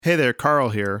Hey there, Carl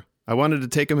here. I wanted to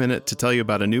take a minute to tell you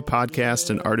about a new podcast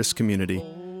and artist community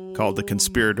called The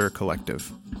Conspirator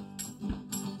Collective.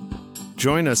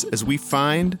 Join us as we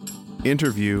find,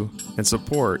 interview, and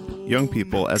support young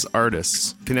people as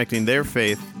artists, connecting their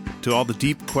faith to all the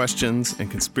deep questions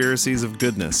and conspiracies of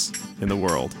goodness in the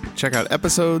world. Check out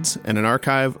episodes and an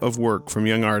archive of work from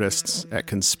young artists at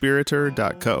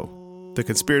conspirator.co. The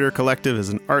Conspirator Collective is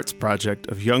an arts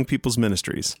project of Young People's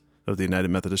Ministries of the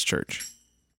United Methodist Church.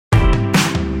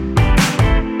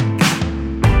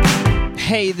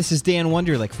 Hey, this is Dan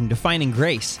Wunderlich from Defining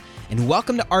Grace, and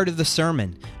welcome to Art of the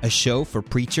Sermon, a show for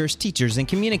preachers, teachers, and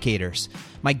communicators.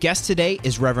 My guest today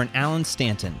is Reverend Alan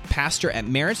Stanton, pastor at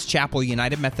Merritt's Chapel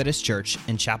United Methodist Church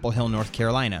in Chapel Hill, North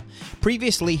Carolina.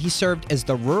 Previously, he served as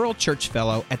the Rural Church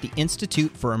Fellow at the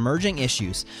Institute for Emerging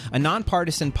Issues, a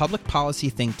nonpartisan public policy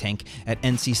think tank at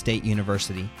NC State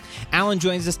University. Alan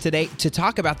joins us today to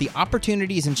talk about the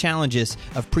opportunities and challenges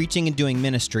of preaching and doing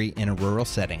ministry in a rural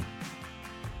setting.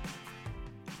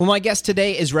 Well, my guest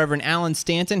today is Reverend Alan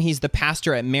Stanton. He's the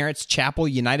pastor at Merritt's Chapel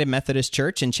United Methodist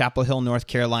Church in Chapel Hill, North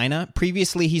Carolina.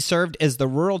 Previously, he served as the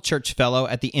Rural Church Fellow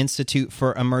at the Institute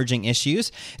for Emerging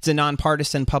Issues. It's a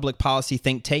nonpartisan public policy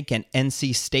think tank at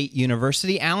NC State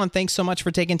University. Alan, thanks so much for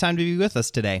taking time to be with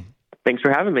us today. Thanks for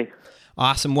having me.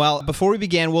 Awesome. Well, before we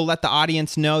begin, we'll let the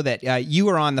audience know that you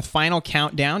are on the final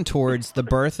countdown towards the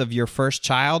birth of your first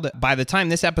child. By the time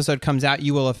this episode comes out,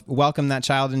 you will have welcomed that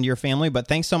child into your family. But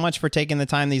thanks so much for taking the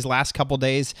time these last couple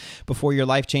days before your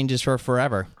life changes for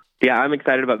forever. Yeah, I'm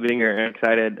excited about being here and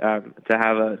excited to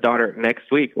have a daughter next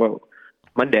week, well,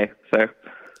 Monday. So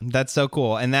that's so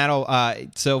cool. And that'll,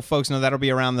 so folks know that'll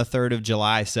be around the 3rd of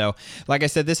July. So like I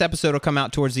said, this episode will come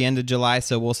out towards the end of July,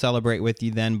 so we'll celebrate with you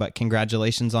then, but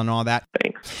congratulations on all that.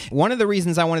 Thanks. One of the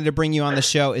reasons I wanted to bring you on the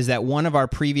show is that one of our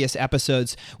previous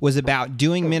episodes was about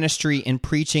doing ministry and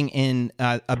preaching in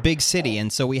a big city.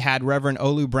 And so we had Reverend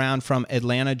Olu Brown from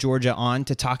Atlanta, Georgia on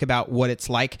to talk about what it's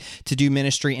like to do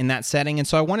ministry in that setting. And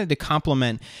so I wanted to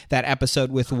complement that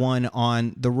episode with one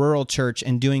on the rural church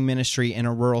and doing ministry in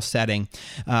a rural setting.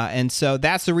 And so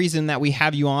that's the reason that we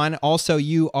have you on. Also,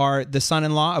 you are the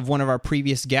son-in-law of one of our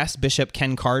previous guests, Bishop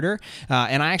Ken Carter.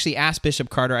 And I actually asked Bishop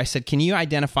Carter, I said, can you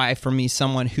identify for me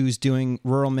someone who's doing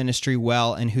rural ministry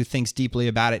well and who thinks deeply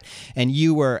about it? And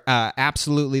you were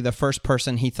absolutely the first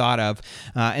person he thought of.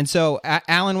 And so,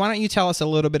 Alan, why don't you tell us a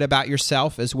little bit about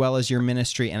yourself as well as your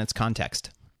ministry and its context?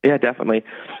 Yeah, definitely.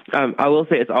 I will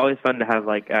say it's always fun to have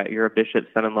you're a bishop's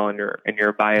son-in-law in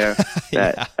your bio.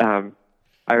 That Yeah.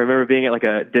 I remember being at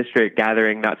a district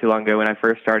gathering not too long ago when I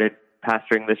first started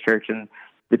pastoring this church, and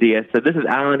the DS said, "This is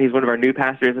Alan. He's one of our new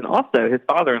pastors, and also his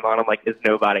father-in-law." And I'm like, "Is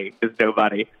nobody?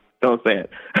 Don't say it."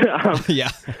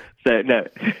 Yeah. So no,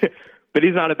 but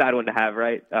he's not a bad one to have,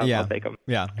 right? Yeah. I'll take him.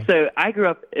 Yeah. So I grew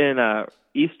up in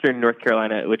eastern North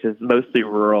Carolina, which is mostly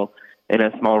rural, in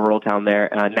a small rural town there.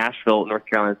 Nashville, North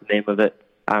Carolina is the name of it.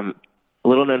 A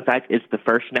little known fact, it's the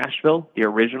first Nashville, the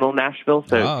original Nashville.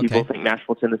 So people think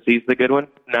Nashville, Tennessee is the good one.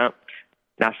 No,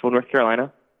 Nashville, North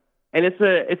Carolina. And it's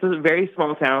a very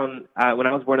small town. When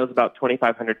I was born, it was about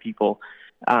 2,500 people.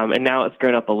 And now it's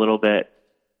grown up a little bit.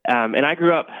 And I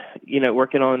grew up,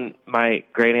 working on my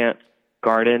great aunt's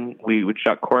garden. We would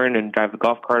shuck corn and drive the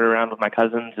golf cart around with my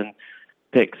cousins and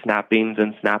pick snap beans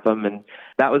and snap them. And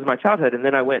that was my childhood. And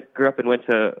then I grew up and went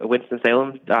to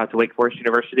Winston-Salem, to Wake Forest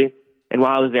University. And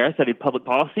while I was there, I studied public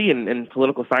policy and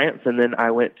political science. And then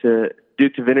I went to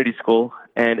Duke Divinity School.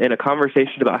 And in a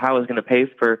conversation about how I was going to pay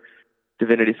for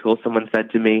Divinity School, someone said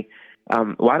to me,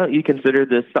 why don't you consider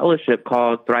this fellowship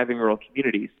called Thriving Rural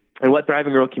Communities? And what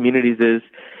Thriving Rural Communities is,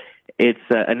 it's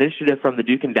an initiative from the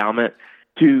Duke Endowment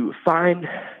to find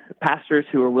pastors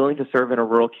who are willing to serve in a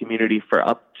rural community for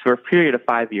a period of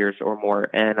 5 years or more.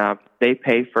 And they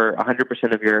pay for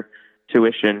 100% of your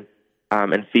tuition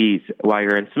and fees while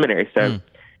you're in seminary. So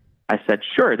I said,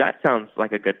 sure, that sounds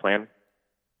like a good plan.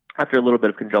 After a little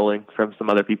bit of cajoling from some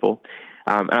other people,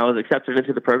 and I was accepted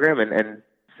into the program and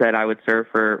said I would serve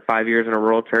for 5 years in a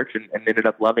rural church and ended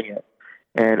up loving it.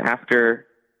 And after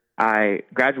I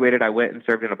graduated, I went and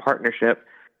served in a partnership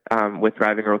with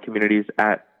Thriving Rural Communities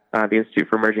at the Institute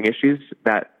for Emerging Issues,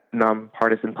 that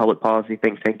nonpartisan public policy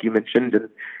think tank you mentioned, and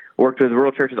worked with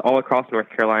rural churches all across North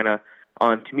Carolina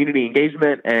on community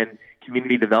engagement and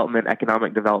community development,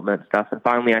 economic development stuff. And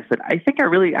finally, I said, I think I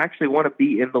really actually want to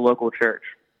be in the local church.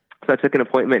 So I took an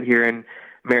appointment here in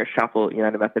Merritt's Chapel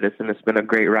United Methodist, and it's been a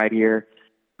great ride here.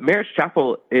 Merritt's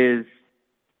Chapel is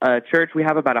a church. We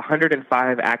have about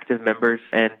 105 active members,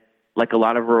 and like a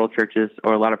lot of rural churches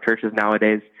or a lot of churches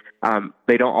nowadays,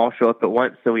 they don't all show up at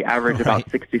once. So we average about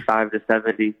 65 to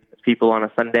 70 people on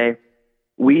a Sunday.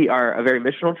 we are a very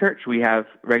missional church. We have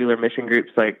regular mission groups.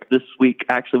 Like this week,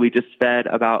 actually, we just fed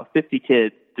about 50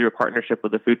 kids through a partnership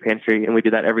with the food pantry, and we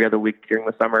do that every other week during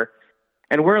the summer.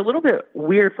 And we're a little bit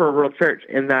weird for a rural church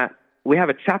in that we have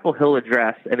a Chapel Hill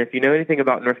address. And if you know anything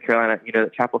about North Carolina, you know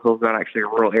that Chapel Hill is not actually a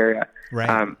rural area.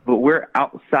 Right. But we're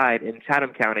outside in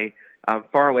Chatham County,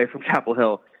 far away from Chapel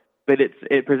Hill. But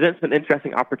it presents an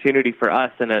interesting opportunity for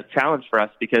us and a challenge for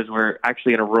us because we're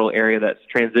actually in a rural area that's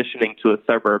transitioning to a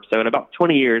suburb. So in about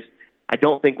 20 years, I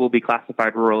don't think we'll be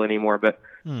classified rural anymore, but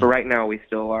for right now, we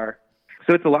still are.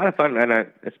 So it's a lot of fun, and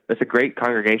it's a great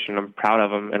congregation. I'm proud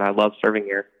of them, and I love serving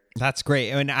here. That's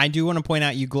great. And I do want to point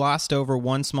out, you glossed over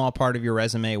one small part of your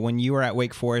resume. When you were at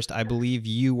Wake Forest, I believe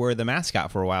you were the mascot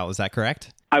for a while. Is that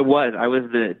correct? I was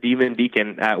the demon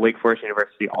deacon at Wake Forest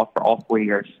University for all 4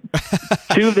 years.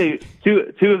 two of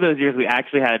those years, we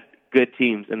actually had good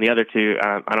teams, and the other two,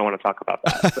 I don't want to talk about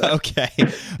that. So. Okay.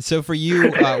 So for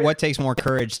you, what takes more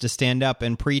courage, to stand up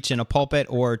and preach in a pulpit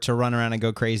or to run around and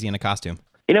go crazy in a costume?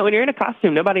 You know, when you're in a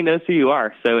costume, nobody knows who you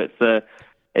are. So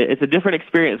it's a different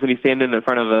experience when you stand in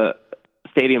front of a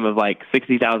stadium of like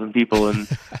 60,000 people and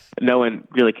no one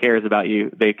really cares about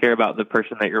you. They care about the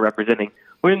person that you're representing.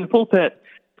 When in the pulpit,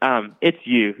 it's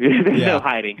you. There's no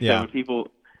hiding. So when people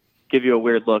give you a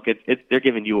weird look, they're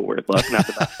giving you a weird look, not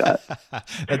the mascot.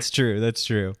 That's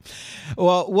true.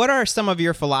 Well, what are some of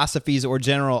your philosophies or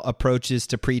general approaches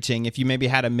to preaching? If you maybe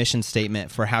had a mission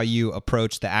statement for how you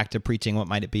approach the act of preaching, what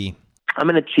might it be? I'm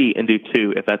going to cheat and do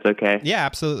two, if that's okay. Yeah,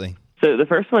 absolutely. So the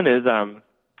first one is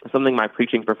something my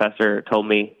preaching professor told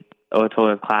me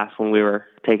in class when we were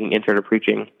taking Intro to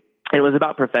Preaching. And it was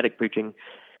about prophetic preaching.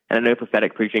 And I know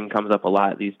prophetic preaching comes up a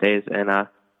lot these days. And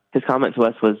his comment to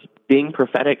us was, being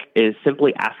prophetic is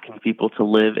simply asking people to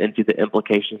live into the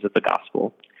implications of the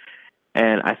gospel.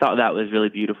 And I thought that was really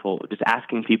beautiful, just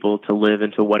asking people to live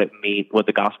into what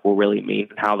the gospel really means,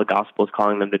 and how the gospel is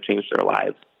calling them to change their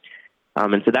lives.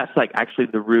 And so that's like actually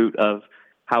the root of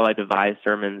how I devise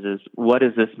sermons is, what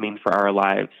does this mean for our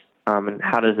lives? And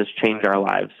how does this change our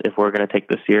lives if we're going to take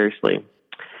this seriously?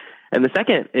 And the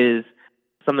second is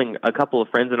something a couple of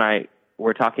friends and I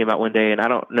were talking about one day, and I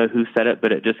don't know who said it,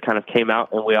 but it just kind of came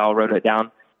out and we all wrote it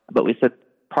down. But we said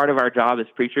part of our job as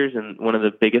preachers, and one of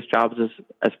the biggest jobs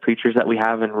as preachers that we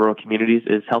have in rural communities,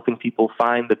 is helping people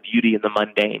find the beauty in the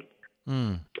mundane.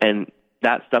 And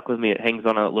that stuck with me. It hangs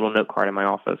on a little note card in my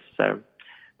office. So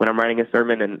when I'm writing a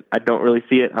sermon and I don't really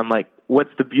see it, I'm like, what's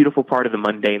the beautiful part of the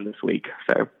mundane this week?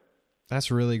 So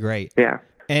that's really great. Yeah.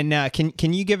 And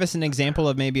can you give us an example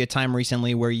of maybe a time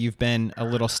recently where you've been a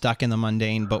little stuck in the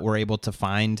mundane, but were able to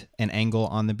find an angle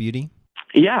on the beauty?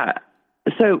 Yeah.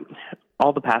 So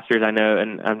all the pastors I know,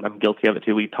 and I'm guilty of it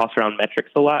too, we toss around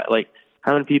metrics a lot. Like,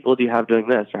 how many people do you have doing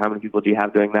this? Or how many people do you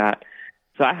have doing that?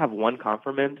 So I have one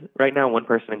confirmand right now, one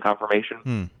person in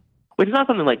confirmation, which is not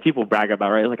something like people brag about,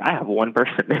 right? Like, I have one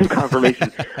person in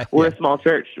confirmation. We're a small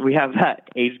church. We have that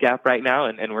age gap right now,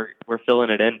 and we're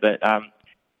filling it in. But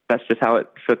that's just how it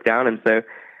shook down. And so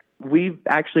we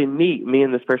actually me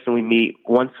and this person, we meet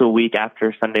once a week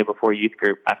after Sunday before youth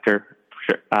group, after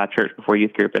church before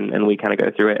youth group, and we kind of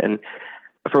go through it. And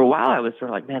for a while, I was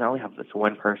sort of like, man, I only have this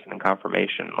one person in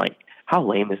confirmation. Like, how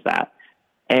lame is that?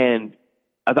 And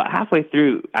about halfway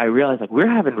through, I realized, like, we're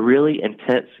having really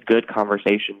intense, good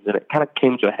conversations. And it kind of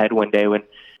came to a head one day when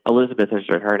Elizabeth is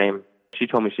her name. She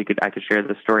told me I could share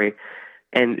this story.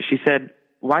 And she said,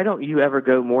 why don't you ever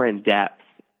go more in depth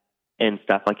and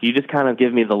stuff? Like, you just kind of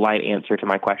give me the light answer to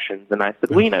my questions. And I said,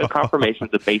 well, you know,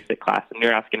 confirmation's a basic class, and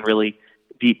you're asking really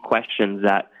deep questions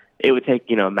that it would take,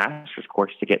 a master's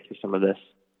course to get through some of this.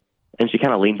 And she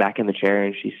kind of leaned back in the chair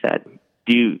and she said,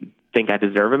 do you think I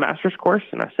deserve a master's course?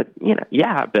 And I said,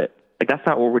 yeah, but like, that's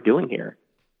not what we're doing here.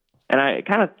 And I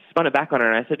kind of spun it back on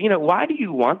her and I said, why do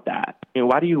you want that?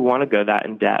 Why do you want to go that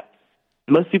in depth?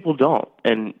 Most people don't.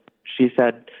 And she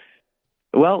said,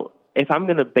 well, if I'm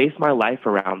going to base my life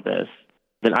around this,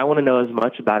 then I want to know as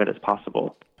much about it as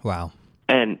possible. Wow.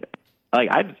 And like,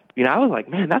 I was like,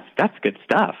 man, that's good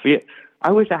stuff.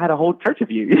 I wish I had a whole church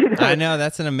of you. I know,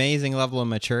 that's an amazing level of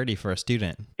maturity for a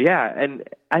student. Yeah, and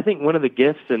I think one of the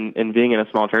gifts in being in a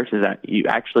small church is that you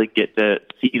actually get to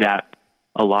see that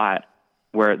a lot,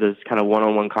 where there's kind of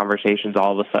one-on-one conversations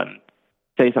all of a sudden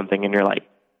say something and you're like,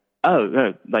 oh,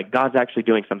 no, like God's actually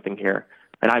doing something here,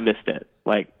 and I missed it.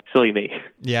 Like, silly me.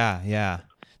 Yeah.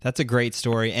 That's a great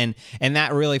story. And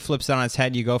that really flips it on its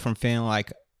head. You go from feeling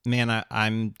like, man,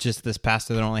 I'm just this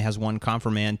pastor that only has one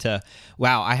confirmand to,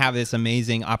 wow, I have this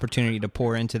amazing opportunity to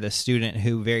pour into this student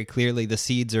who very clearly the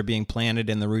seeds are being planted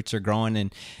and the roots are growing,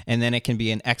 and then it can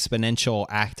be an exponential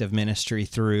act of ministry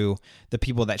through the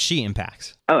people that she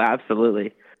impacts. Oh,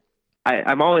 absolutely.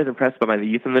 I'm always impressed by the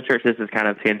youth in the church. This is kind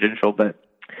of tangential, but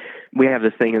we have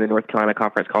this thing in the North Carolina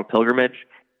Conference called Pilgrimage.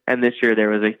 And this year there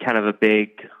was a kind of a big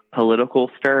political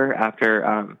stir after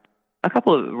a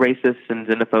couple of racist and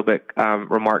xenophobic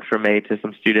remarks were made to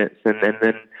some students, and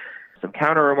then some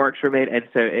counter remarks were made. And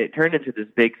so it turned into this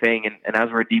big thing. And as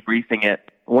we're debriefing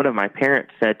it, one of my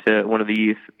parents said to one of the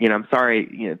youth, I'm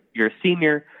sorry, you're a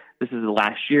senior. This is the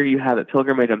last year you have at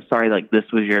Pilgrimage. I'm sorry, like, this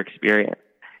was your experience.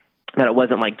 That it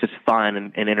wasn't like just fun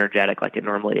and energetic like it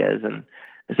normally is. And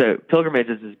so Pilgrimage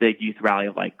is this big youth rally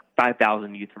of like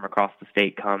 5,000 youth from across the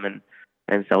state come and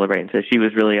celebrate. And so she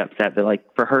was really upset that, like,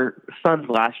 for her son's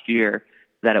last year,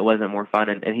 that it wasn't more fun.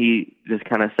 And he just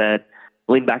kind of said,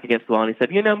 leaned back against the wall, and he said,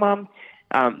 Mom,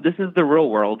 this is the real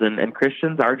world, and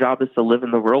Christians, our job is to live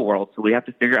in the real world, so we have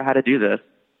to figure out how to do this.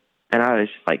 And I was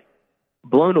just like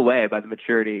blown away by the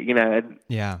maturity,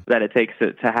 that it takes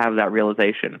to have that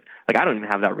realization. Like, I don't even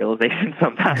have that realization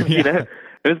sometimes, It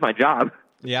was my job.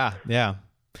 Yeah.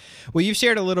 Well, you've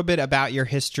shared a little bit about your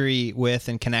history with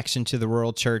and connection to the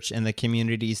rural church and the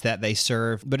communities that they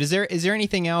serve. But is there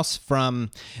anything else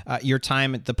from your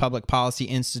time at the Public Policy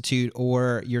Institute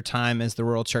or your time as the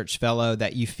Rural Church Fellow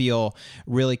that you feel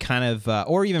really kind of,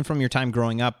 or even from your time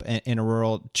growing up in a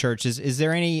rural church? Is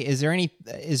there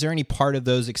any part of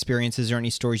those experiences or any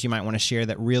stories you might want to share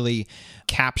that really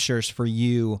captures for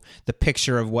you the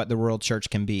picture of what the rural church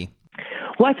can be?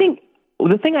 Well, I think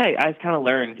the thing I kind of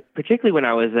learned, particularly when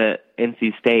I was at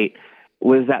NC State,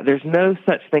 was that there's no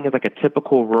such thing as like a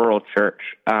typical rural church.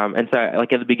 And so,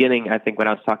 like, at the beginning, I think when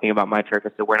I was talking about my church, I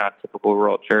said we're not a typical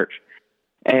rural church.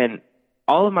 And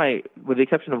with the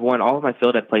exception of one, all of my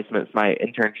field ed placements, my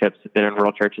internships have been in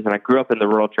rural churches. And I grew up in the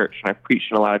rural church, and I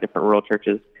preached in a lot of different rural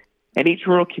churches. And each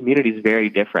rural community is very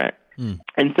different.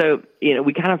 And so,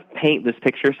 we kind of paint this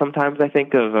picture sometimes, I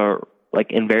think, of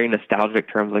like in very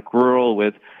nostalgic terms, like rural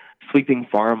with sweeping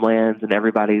farmlands and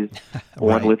everybody's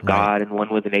one with God and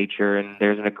one with nature, and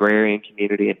there's an agrarian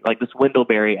community, and like this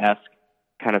Wendell-Berry-esque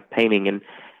kind of painting. And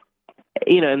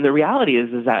and the reality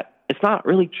is that it's not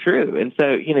really true. And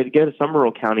so to go to some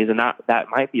rural counties, and that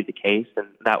might be the case, and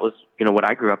that was what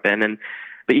I grew up in.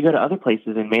 But you go to other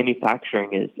places, and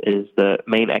manufacturing is the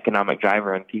main economic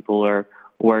driver, and people are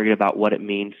worried about what it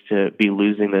means to be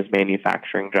losing those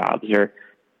manufacturing jobs. Or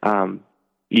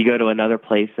you go to another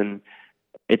place, and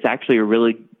it's actually a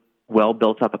really well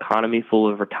built up economy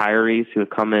full of retirees who have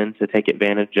come in to take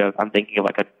advantage of. I'm thinking of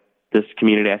this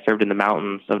community I served in the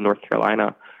mountains of North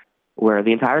Carolina, where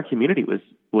the entire community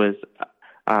was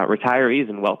retirees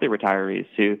and wealthy retirees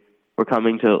who were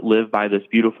coming to live by this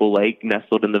beautiful lake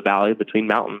nestled in the valley between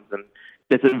mountains. And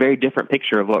it's a very different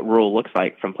picture of what rural looks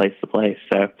like from place to place.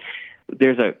 So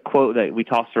there's a quote that we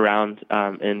toss around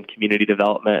in community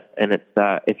development, and it's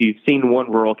if you've seen one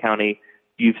rural county,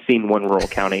 you've seen one rural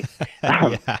county.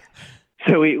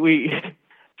 So we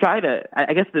try to,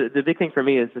 I guess the big thing for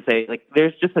me is to say, like,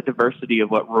 there's just a diversity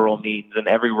of what rural means, and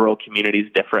every rural community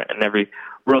is different, and every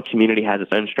rural community has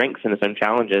its own strengths and its own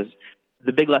challenges.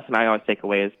 The big lesson I always take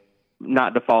away is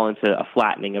not to fall into a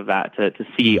flattening of that, to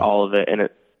see all of it in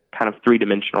its kind of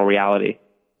three-dimensional reality.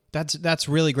 That's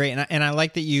really great, and I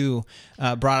like that you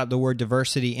brought up the word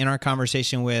diversity. In our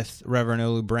conversation with Reverend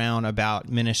Olu Brown about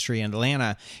ministry in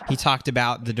Atlanta, he talked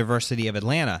about the diversity of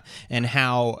Atlanta and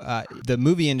how the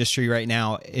movie industry right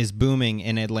now is booming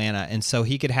in Atlanta, and so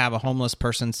he could have a homeless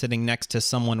person sitting next to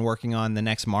someone working on the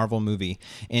next Marvel movie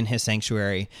in his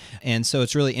sanctuary. And so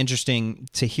it's really interesting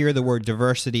to hear the word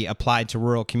diversity applied to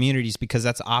rural communities, because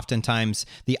that's oftentimes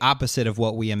the opposite of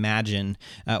what we imagine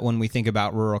when we think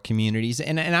about rural communities.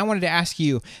 And I wanted to ask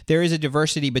you, there is a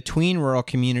diversity between rural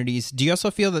communities. Do you also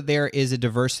feel that there is a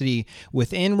diversity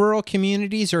within rural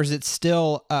communities, or is it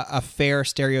still a fair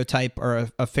stereotype or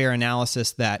a fair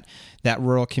analysis that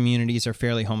rural communities are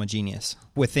fairly homogeneous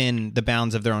within the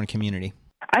bounds of their own community?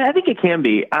 I think it can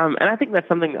be. And I think that's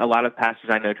something a lot of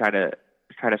pastors I know try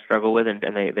to struggle with, and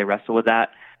they wrestle with that.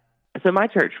 So my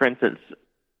church, for instance,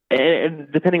 and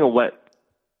depending on what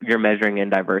you're measuring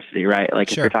in diversity, right? Like,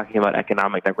 sure. If you're talking about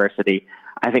economic diversity,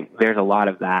 I think there's a lot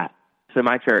of that. So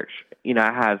my church,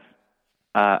 I have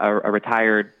a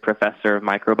retired professor of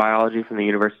microbiology from the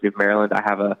University of Maryland. I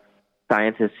have a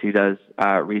scientist who does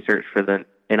research for the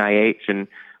NIH and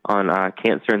on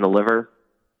cancer in the liver.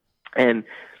 And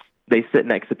they sit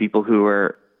next to people who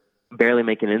are barely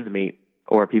making ends meet,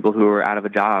 or people who are out of a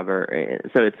job.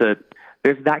 So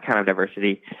there's that kind of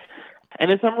diversity.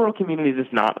 And in some rural communities,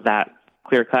 it's not that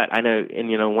clear cut. I know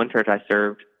in one church I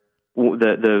served,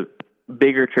 the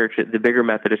bigger church, the bigger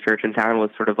Methodist church in town was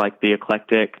sort of like the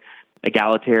eclectic,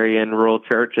 egalitarian rural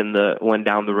church, and the one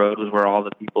down the road was where all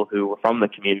the people who were from the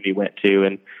community went to.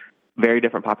 And very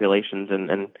different populations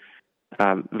and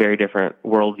very different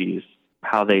worldviews,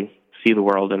 how they see the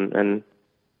world, and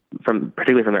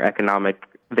particularly from their economic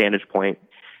vantage point.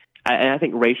 And I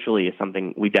think racially is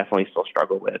something we definitely still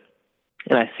struggle with.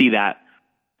 And I see that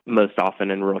most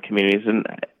often in rural communities. And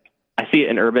I see it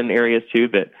in urban areas too,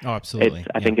 but absolutely.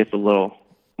 I think it's a little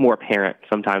more apparent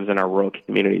sometimes in our rural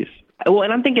communities. Well,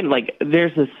 and I'm thinking, like,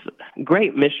 there's this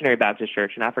great missionary Baptist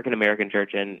church, an African-American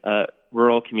church in a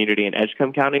rural community in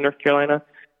Edgecombe County, North Carolina.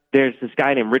 There's this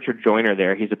guy named Richard Joyner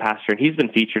there. He's a pastor, and he's been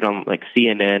featured on, like,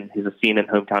 CNN. He's a CNN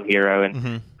hometown hero,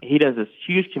 and he does this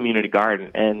huge community garden.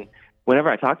 And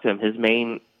whenever I talk to him, his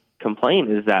main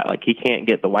complaint is that, like, he can't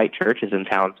get the white churches in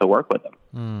town to work with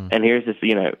him. And here's this,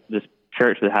 this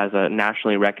church that has a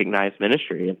nationally recognized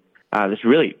ministry, and this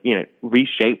really,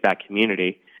 reshaped that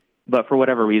community. But for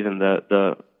whatever reason,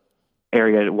 the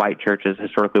area white churches,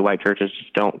 historically white churches,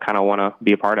 just don't kind of want to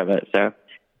be a part of it. So,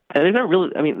 and there's not really,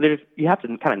 you have to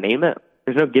kind of name it.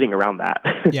 There's no getting around that.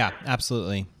 Yeah,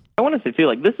 absolutely. I want to say too,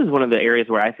 like, this is one of the areas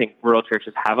where I think rural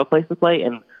churches have a place to play.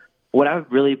 And what I've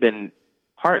really been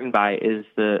heartened by is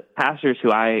the pastors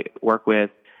who I work with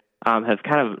have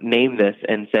kind of named this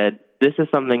and said, this is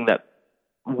something that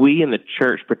we in the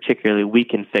church particularly, we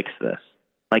can fix this.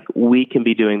 Like, we can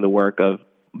be doing the work of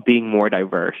being more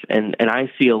diverse. And I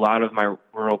see a lot of my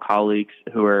rural colleagues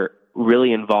who are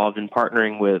really involved in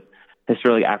partnering with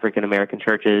historically African-American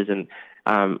churches and,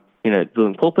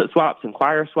 doing pulpit swaps and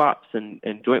choir swaps and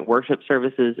joint worship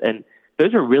services. And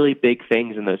those are really big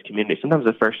things in those communities. Sometimes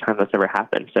the first time that's ever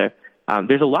happened. So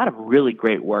there's a lot of really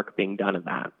great work being done in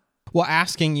that. Well,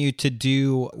 asking you to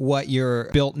do what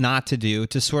you're built not to do,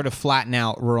 to sort of flatten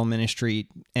out rural ministry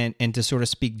and to sort of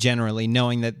speak generally,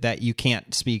 knowing that you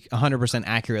can't speak 100%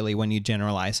 accurately when you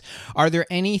generalize. Are there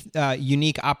any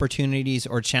unique opportunities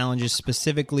or challenges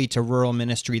specifically to rural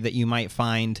ministry that you might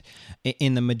find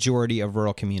in the majority of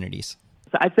rural communities?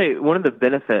 So I'd say one of the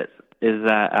benefits is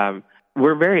that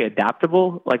we're very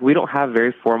adaptable. Like, we don't have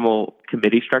very formal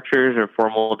committee structures or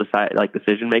formal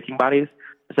decision-making bodies.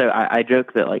 So I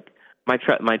joke that, like,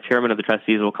 my chairman of the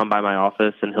trustees will come by my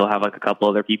office and he'll have, like, a couple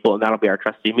other people, and that'll be our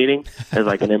trustee meeting as,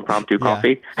 like, an impromptu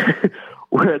coffee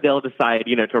where they'll decide,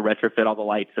 to retrofit all the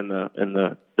lights in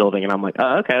the building. And I'm like,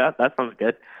 oh, okay, that sounds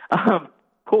good.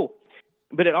 Cool.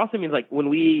 But it also means, like, when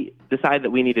we decide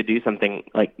that we need to do something,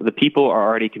 like, the people are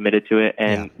already committed to it.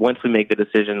 And once we make the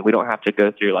decision, we don't have to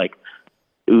go through, like,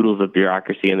 oodles of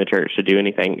bureaucracy in the church to do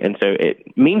anything. And so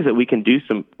it means that we can do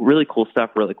some really cool stuff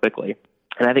really quickly.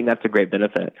 And I think that's a great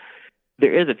benefit.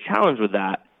 There is a challenge with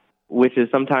that, which is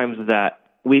sometimes that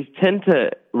we tend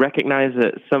to recognize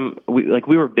that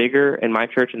we were bigger in my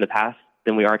church in the past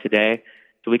than we are today.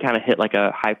 So we kind of hit, like,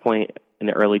 a high point in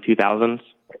the early 2000s.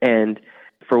 And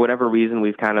for whatever reason,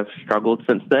 we've kind of struggled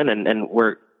since then, and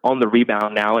we're on the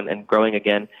rebound now and growing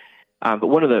again. But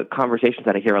one of the conversations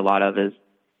that I hear a lot of is,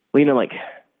 well, like,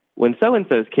 when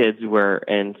so-and-so's kids were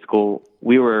in school,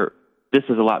 this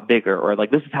is a lot bigger, or,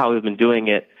 like, this is how we've been doing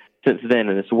it since then,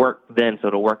 and it's worked then, so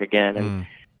it'll work again. And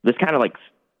this kind of, like,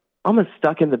 almost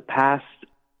stuck in the past,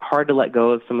 hard to let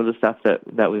go of some of the stuff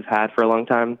that we've had for a long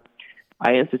time.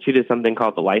 I instituted something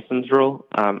called the license rule.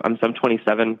 I'm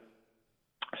 27.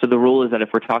 So the rule is that if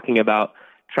we're talking about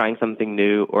trying something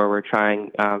new, or we're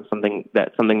trying something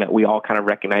that we all kind of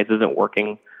recognize isn't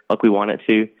working like we want it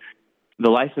to, the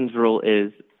license rule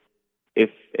is,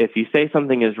 if you say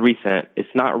something is recent, it's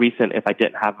not recent if I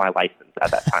didn't have my license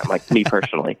at that time, like me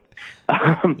personally.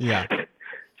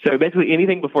 So basically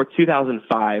anything before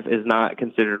 2005 is not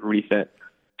considered recent.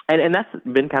 And that's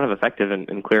been kind of effective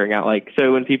in clearing out. Like,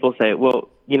 so when people say, well,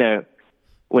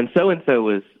 when so-and-so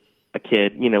was a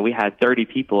kid, we had 30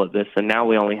 people at this, and now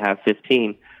we only have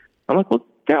 15. I'm like, well,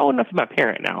 they're old enough to be my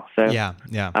parent now. So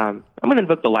I'm going to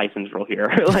invoke the license rule here.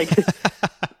 Like,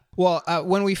 well,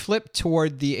 when we flip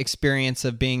toward the experience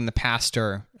of being the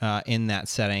pastor in that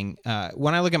setting,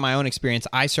 when I look at my own experience,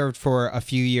 I served for a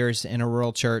few years in a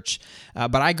rural church,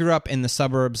 but I grew up in the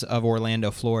suburbs of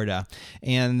Orlando, Florida,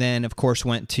 and then, of course,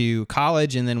 went to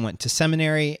college and then went to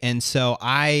seminary, and so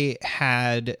I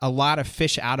had a lot of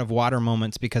fish out of water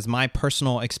moments because my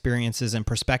personal experiences and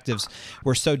perspectives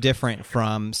were so different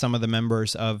from some of the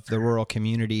members of the rural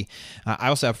community. I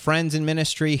also have friends in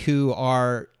ministry who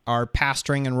are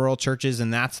pastoring in rural churches,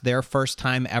 and that's their first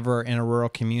time ever in a rural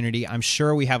community. I'm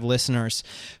sure we have listeners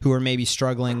who are maybe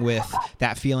struggling with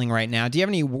that feeling right now. Do you have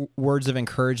any words of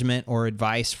encouragement or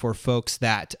advice for folks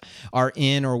that are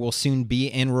in or will soon be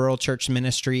in rural church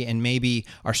ministry and maybe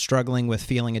are struggling with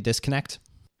feeling a disconnect?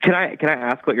 Can I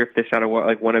ask what your fish out of water,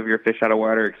 like one of your fish out of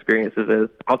water experiences is?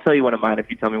 I'll tell you one of mine if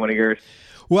you tell me one of yours.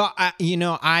 Well,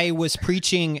 I was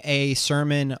preaching a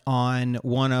sermon on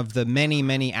one of the many,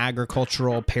 many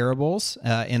agricultural parables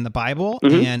in the Bible,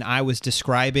 and I was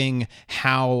describing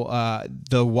how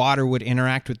the water would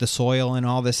interact with the soil and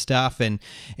all this stuff, and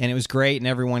it was great, and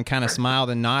everyone kind of smiled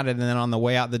and nodded, and then on the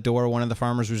way out the door, one of the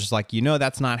farmers was just like,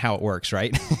 that's not how it works,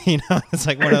 right? It's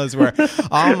like one of those where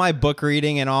all my book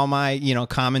reading and all my,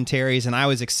 commentaries, and I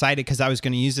was excited because I was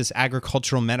going to use this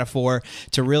agricultural metaphor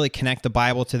to really connect the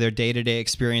Bible to their day-to-day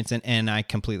experience, and I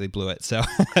completely blew it. So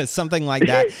something like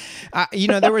that.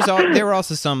 There were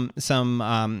also some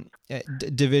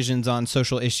divisions on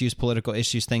social issues, political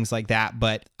issues, things like that.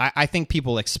 But I think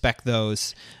people expect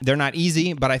those. They're not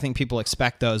easy, but I think people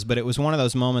expect those. But it was one of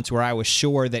those moments where I was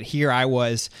sure that here I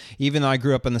was, even though I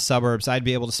grew up in the suburbs, I'd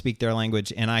be able to speak their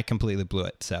language, and I completely blew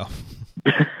it. So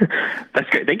that's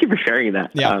great. Thank you for sharing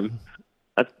that. Yeah.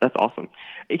 That's awesome.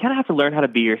 You kind of have to learn how to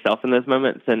be yourself in those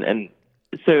moments. And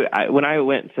so when I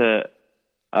went to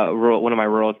one of my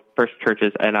rural first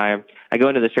churches, and I go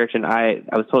into the church, and I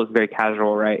was told it's very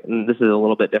casual, right? And this is a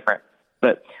little bit different.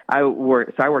 But I wore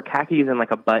khakis and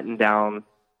like a button-down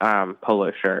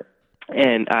polo shirt.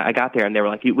 And I got there, and they were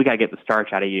like, "We got to get the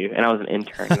starch out of you." And I was an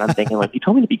intern, and I'm thinking, like, you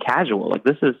told me to be casual. Like,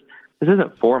 this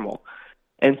isn't formal.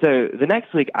 And so the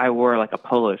next week, I wore like a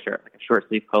polo shirt, like a short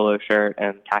sleeve polo shirt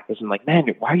and khakis. And I'm like, man,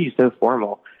 why are you so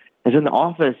formal? And so in the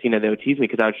office, they would tease me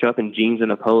because I would show up in jeans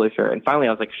and a polo shirt. And finally,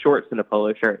 I was like shorts and a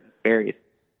polo shirt and Sperry's.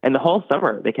 And the whole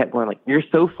summer, they kept going like, "You're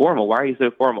so formal. Why are you so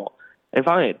formal?" And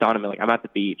finally, it dawned on me, like, I'm at the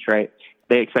beach, right?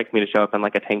 They expect me to show up in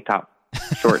like a tank top,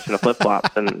 shorts, and a flip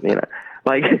flops, and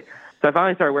like. So I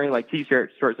finally started wearing like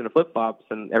t-shirts, shorts, and a flip flops,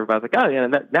 and everybody's like, "Oh yeah,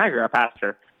 now you're a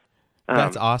pastor."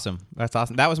 That's awesome. That's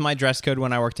awesome. That was my dress code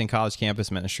when I worked in college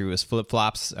campus ministry, was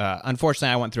flip-flops.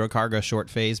 Unfortunately, I went through a cargo short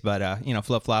phase, but,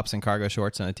 flip-flops and cargo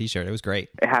shorts and a T-shirt. It was great.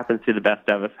 It happens to the best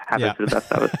of us.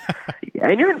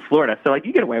 And you're in Florida, so, like,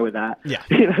 you get away with that. Yeah.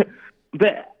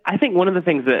 But I think one of the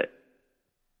things that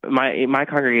my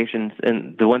congregations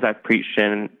and the ones I've preached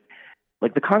in,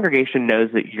 like, the congregation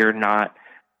knows that you're not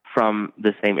from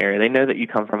the same area. They know that you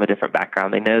come from a different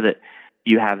background. They know that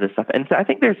you have this stuff. And so I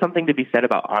think there's something to be said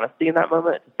about honesty in that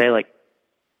moment, to say, like,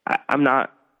 I'm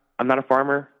not a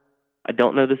farmer. I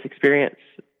don't know this experience.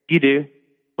 You do.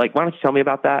 Like, why don't you tell me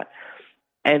about that?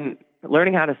 And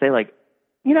learning how to say, like,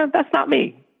 that's not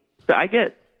me. So I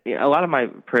get a lot of my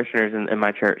parishioners in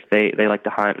my church, they like to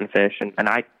hunt and fish, and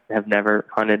I have never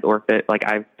hunted or fished. Like,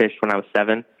 I fished when I was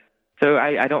 7. So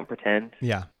I don't pretend.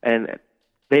 Yeah. And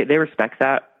they respect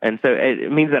that. And so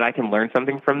it means that I can learn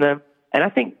something from them. And I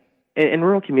think in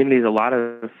rural communities, a lot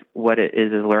of what it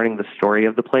is learning the story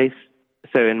of the place.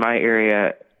 So in my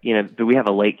area, we have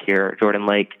a lake here, Jordan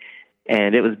Lake,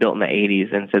 and it was built in the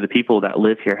 80s. And so the people that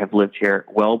live here have lived here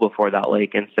well before that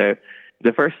lake. And so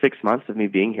the first 6 months of me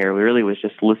being here, we really was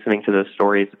just listening to those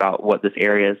stories about what this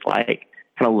area is like,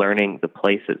 kind of learning the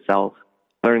place itself,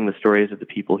 learning the stories of the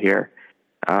people here.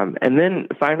 And then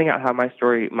finding out how my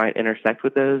story might intersect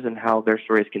with those and how their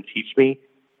stories can teach me,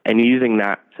 and using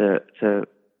that to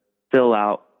fill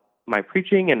out my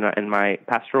preaching and my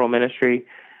pastoral ministry,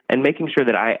 and making sure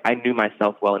that I knew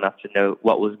myself well enough to know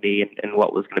what was me and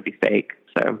what was going to be fake.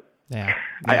 So yeah.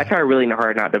 I try really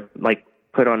hard not to like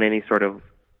put on any sort of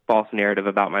false narrative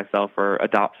about myself or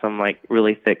adopt some like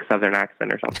really thick Southern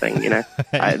accent or something,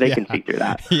 they can see through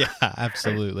that. Yeah,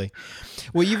 absolutely.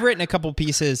 Well, you've written a couple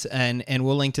pieces, and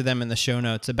we'll link to them in the show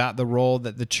notes, about the role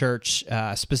that the church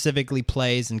specifically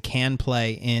plays and can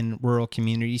play in rural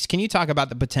communities. Can you talk about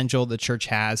the potential the church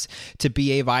has to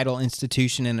be a vital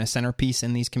institution and a centerpiece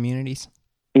in these communities?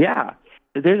 Yeah.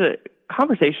 There's a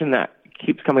conversation that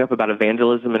keeps coming up about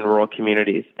evangelism in rural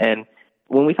communities. And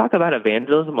when we talk about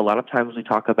evangelism, a lot of times we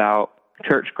talk about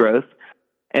church growth.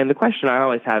 And the question I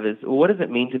always have is, what does it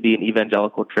mean to be an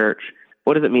evangelical church?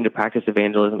 What does it mean to practice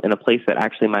evangelism in a place that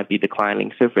actually might be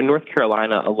declining? So for North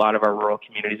Carolina, a lot of our rural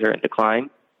communities are in decline,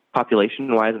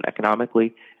 population-wise and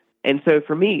economically. And so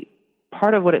for me,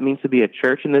 part of what it means to be a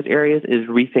church in those areas is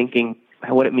rethinking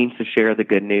what it means to share the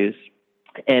good news.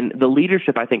 And the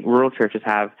leadership I think rural churches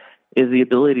have is the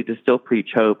ability to still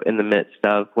preach hope in the midst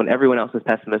of when everyone else is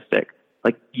pessimistic.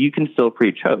 Like, you can still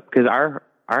preach hope, because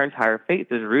our entire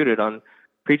faith is rooted on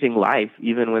preaching life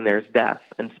even when there's death,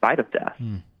 in spite of death.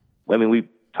 I mean, we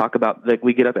talk about, like,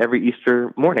 we get up every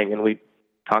Easter morning and we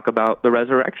talk about the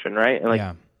resurrection, right?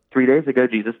 And 3 days ago,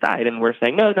 Jesus died, and we're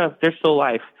saying, no, there's still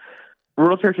life.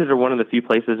 Rural churches are one of the few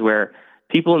places where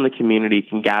people in the community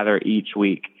can gather each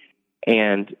week.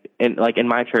 And like in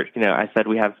my church, I said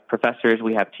we have professors,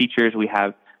 we have teachers, we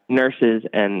have nurses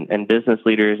and business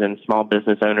leaders and small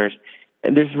business owners.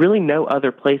 And there's really no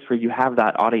other place where you have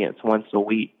that audience once a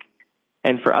week.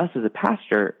 And for us as a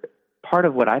pastor, part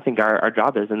of what I think our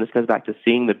job is, and this goes back to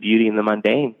seeing the beauty in the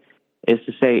mundane, is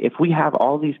to say, if we have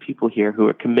all these people here who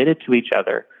are committed to each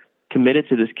other, committed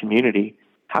to this community,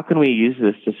 how can we use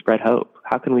this to spread hope?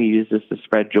 How can we use this to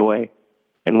spread joy?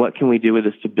 And what can we do with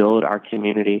this to build our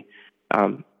community?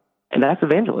 And that's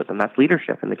evangelism. That's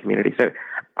leadership in the community. So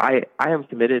I am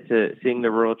committed to seeing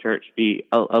the rural church be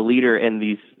a leader in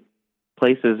these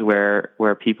places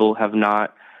where people have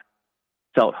not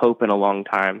felt hope in a long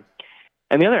time.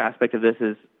 And the other aspect of this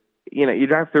is, you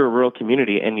drive through a rural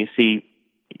community and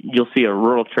you'll see a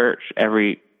rural church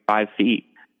every 5 feet,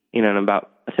 in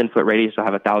about a 10-foot radius will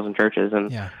have 1,000 churches.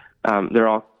 And they're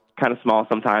all kind of small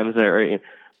sometimes.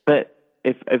 But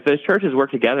if those churches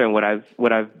work together, and what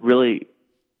I've really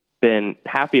been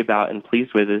happy about and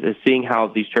pleased with is seeing how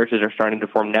these churches are starting to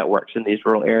form networks in these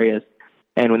rural areas.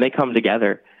 And when they come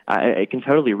together, it can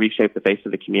totally reshape the face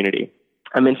of the community.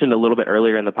 I mentioned a little bit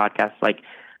earlier in the podcast, like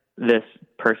this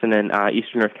person in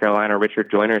Eastern North Carolina, Richard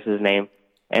Joyner is his name,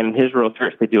 and his rural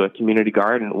church, they do a community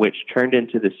garden, which turned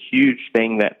into this huge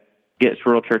thing that gets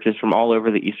rural churches from all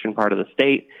over the eastern part of the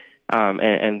state,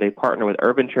 and they partner with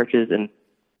urban churches. And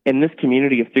in this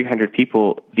community of 300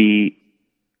 people, the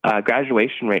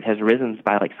graduation rate has risen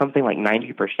by something like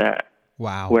 90%.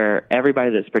 Wow. Where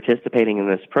everybody that's participating in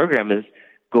this program is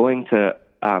going to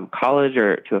college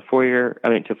or to a four-year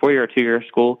or 2-year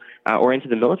school or into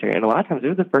the military. And a lot of times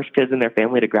they're the first kids in their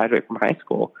family to graduate from high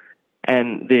school.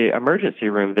 And the emergency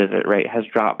room visit rate has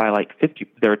dropped by 50%.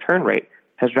 The return rate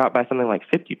has dropped by something like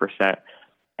 50%.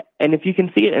 And if you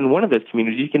can see it in one of those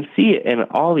communities, you can see it in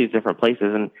all these different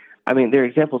places. And there are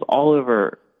examples all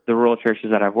over the rural churches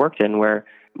that I've worked in where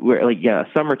a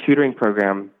summer tutoring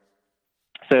program.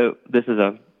 So this is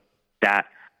a stat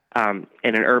in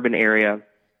an urban area.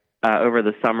 Over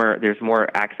the summer, there's more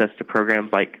access to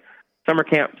programs like summer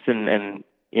camps and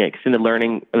extended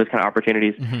learning, those kind of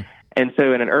opportunities. Mm-hmm. And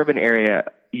so in an urban area,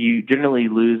 you generally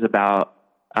lose about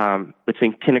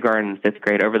between kindergarten and fifth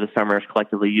grade over the summers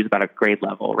collectively use about a grade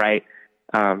level, right?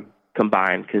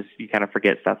 Combined, because you kind of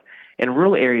forget stuff. In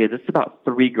rural areas, it's about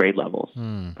 3 grade levels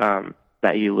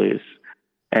that you lose.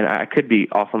 And I could be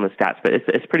off on the stats, but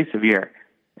it's pretty severe.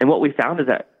 And what we found is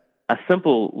that a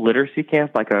simple literacy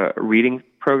camp, like a reading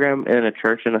program in a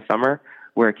church in the summer,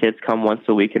 where kids come once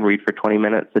a week and read for 20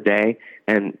 minutes a day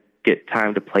and get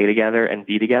time to play together and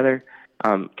be together,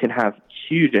 can have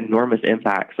huge, enormous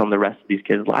impacts on the rest of these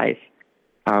kids' life.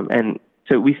 And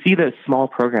so we see those small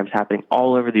programs happening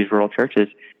all over these rural churches,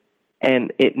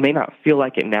 and it may not feel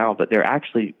like it now, but they're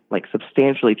actually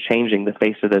substantially changing the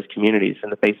face of those communities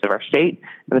and the face of our state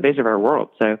and the face of our world.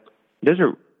 So those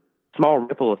are small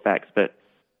ripple effects, but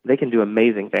they can do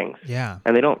amazing things. Yeah.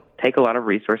 And they don't take a lot of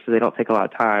resources. They don't take a lot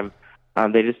of time.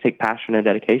 They just take passion and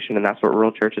dedication, and that's what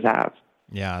rural churches have.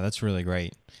 Yeah, that's really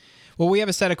great. Well, we have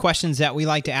a set of questions that we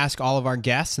like to ask all of our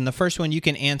guests, and the first one you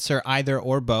can answer either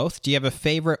or both. Do you have a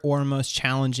favorite or most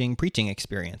challenging preaching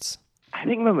experience? I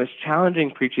think my most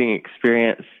challenging preaching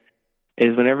experience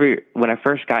is when I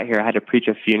first got here, I had to preach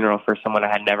a funeral for someone I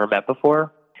had never met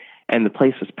before, and the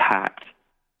place was packed.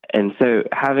 And so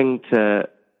having to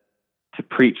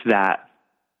preach that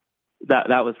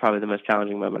was probably the most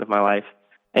challenging moment of my life.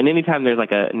 And anytime there's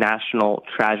a national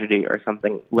tragedy or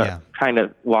something, trying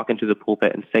to walk into the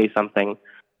pulpit and say something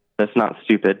that's not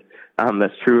stupid,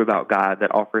 that's true about God,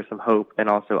 that offers some hope and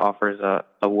also offers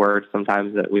a word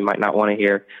sometimes that we might not want to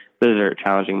hear, those are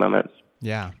challenging moments.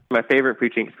 Yeah. My favorite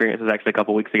preaching experience was actually a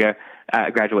couple weeks ago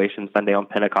at graduation Sunday on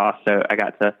Pentecost. So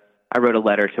I wrote a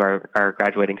letter to our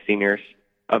graduating seniors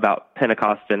about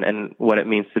Pentecost and what it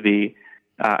means to be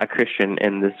a Christian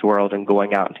in this world and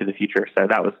going out into the future. So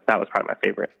that was probably my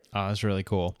favorite. Oh, that's really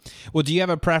cool. Well, do you have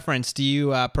a preference? Do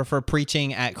you prefer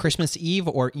preaching at Christmas Eve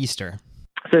or Easter?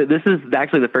 So this is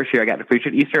actually the first year I got to preach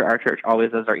at Easter. Our church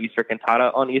always does our Easter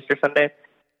cantata on Easter Sunday.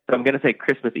 So I'm going to say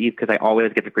Christmas Eve because I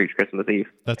always get to preach Christmas Eve.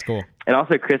 That's cool. And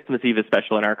also Christmas Eve is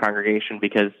special in our congregation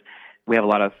because we have a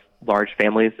lot of large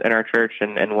families in our church,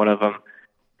 and one of them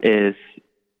is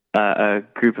a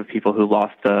group of people who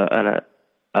lost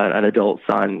an adult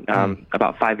son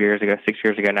about 6 years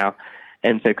ago now.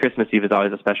 And so Christmas Eve is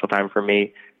always a special time for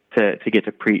me to get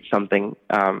to preach something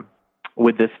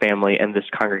with this family and this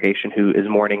congregation who is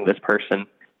mourning this person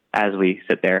as we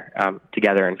sit there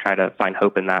together and try to find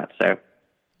hope in that. So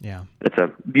yeah, it's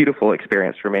a beautiful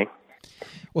experience for me.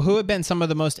 Well, who have been some of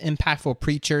the most impactful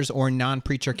preachers or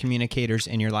non-preacher communicators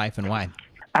in your life, and why?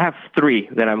 I have 3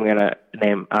 that I'm going to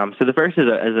name. So the first is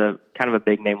a kind of a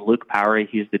big name, Luke Powery.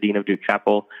 He's the dean of Duke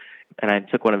Chapel, and I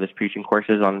took one of his preaching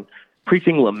courses on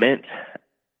preaching lament,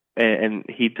 and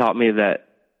he taught me that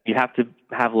you have to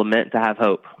have lament to have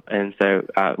hope. And so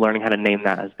learning how to name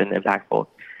that has been impactful.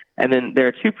 And then there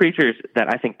are two preachers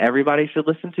that I think everybody should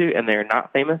listen to, and they're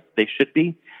not famous. They should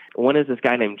be. One is this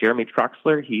guy named Jeremy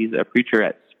Troxler. He's a preacher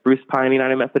at Spruce Pine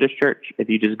United Methodist Church. If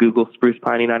you just Google Spruce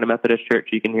Pine United Methodist Church,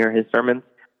 you can hear his sermons.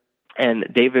 And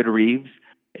David Reeves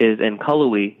is in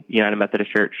Cullowhee United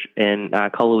Methodist Church in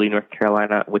Cullowhee, North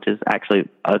Carolina, which is actually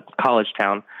a college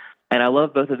town. And I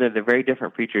love both of them. They're very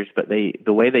different preachers, but the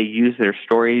way they use their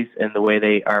stories and the way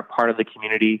they are part of the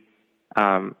community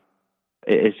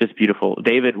is just beautiful.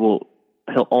 David he'll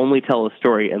only tell a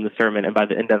story in the sermon, and by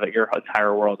the end of it, your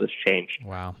entire world has changed.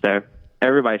 Wow. So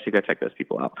everybody should go check those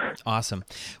people out. Awesome.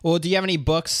 Well, do you have any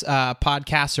books,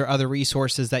 podcasts, or other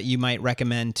resources that you might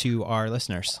recommend to our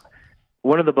listeners?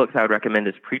 One of the books I would recommend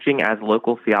is Preaching as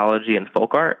Local Theology and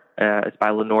Folk Art. It's by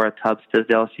Lenora Tubbs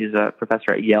Tisdale. She's a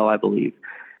professor at Yale, I believe.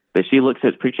 But she looks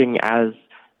at preaching as,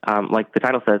 like the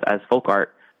title says, as folk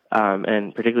art,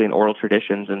 and particularly in oral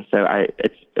traditions. And so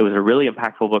it was a really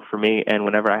impactful book for me. And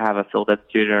whenever I have a field ed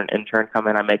student or an intern come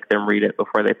in, I make them read it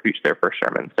before they preach their first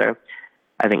sermon. So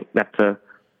I think it's a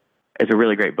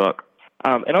really great book.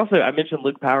 And also, I mentioned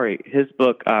Luke Powery. His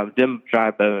book, Dim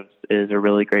Dry Bones, is a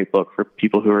really great book for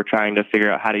people who are trying to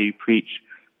figure out how do you preach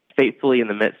faithfully in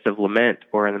the midst of lament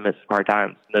or in the midst of hard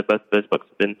times. Both of those books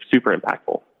have been super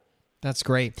impactful. That's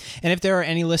great. And if there are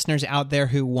any listeners out there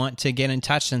who want to get in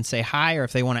touch and say hi, or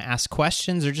if they want to ask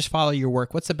questions or just follow your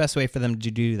work, what's the best way for them to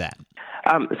do that?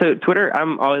 So Twitter,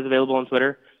 I'm always available on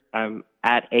Twitter. I'm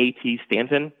at AT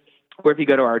Stanton. Or if you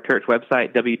go to our church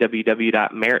website,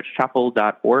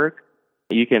 www.meritschapel.org,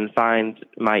 you can find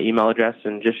my email address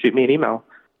and just shoot me an email.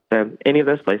 So any of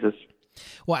those places.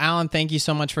 Well, Alan, thank you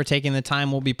so much for taking the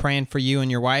time. We'll be praying for you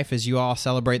and your wife as you all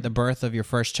celebrate the birth of your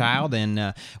first child,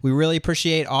 and we really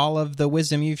appreciate all of the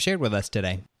wisdom you've shared with us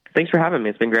today. Thanks for having me.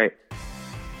 It's been great.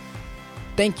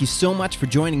 Thank you so much for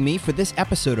joining me for this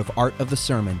episode of Art of the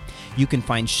Sermon. You can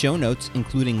find show notes,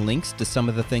 including links to some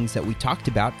of the things that we talked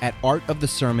about, at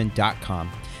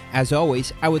artofthesermon.com. As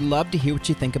always, I would love to hear what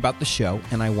you think about the show,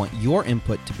 and I want your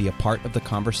input to be a part of the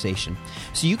conversation.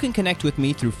 So you can connect with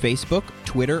me through Facebook,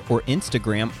 Twitter, or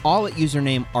Instagram, all at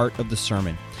username Art of the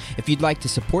Sermon. If you'd like to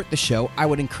support the show, I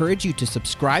would encourage you to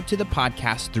subscribe to the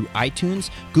podcast through iTunes,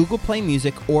 Google Play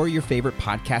Music, or your favorite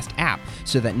podcast app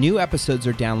so that new episodes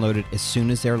are downloaded as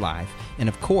soon as they're live. And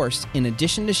of course, in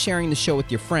addition to sharing the show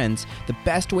with your friends, the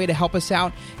best way to help us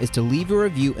out is to leave a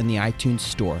review in the iTunes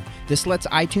store. This lets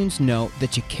iTunes know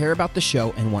that you care about the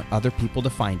show and want other people to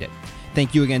find it.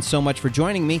 Thank you again so much for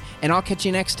joining me, and I'll catch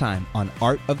you next time on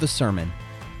Art of the Sermon.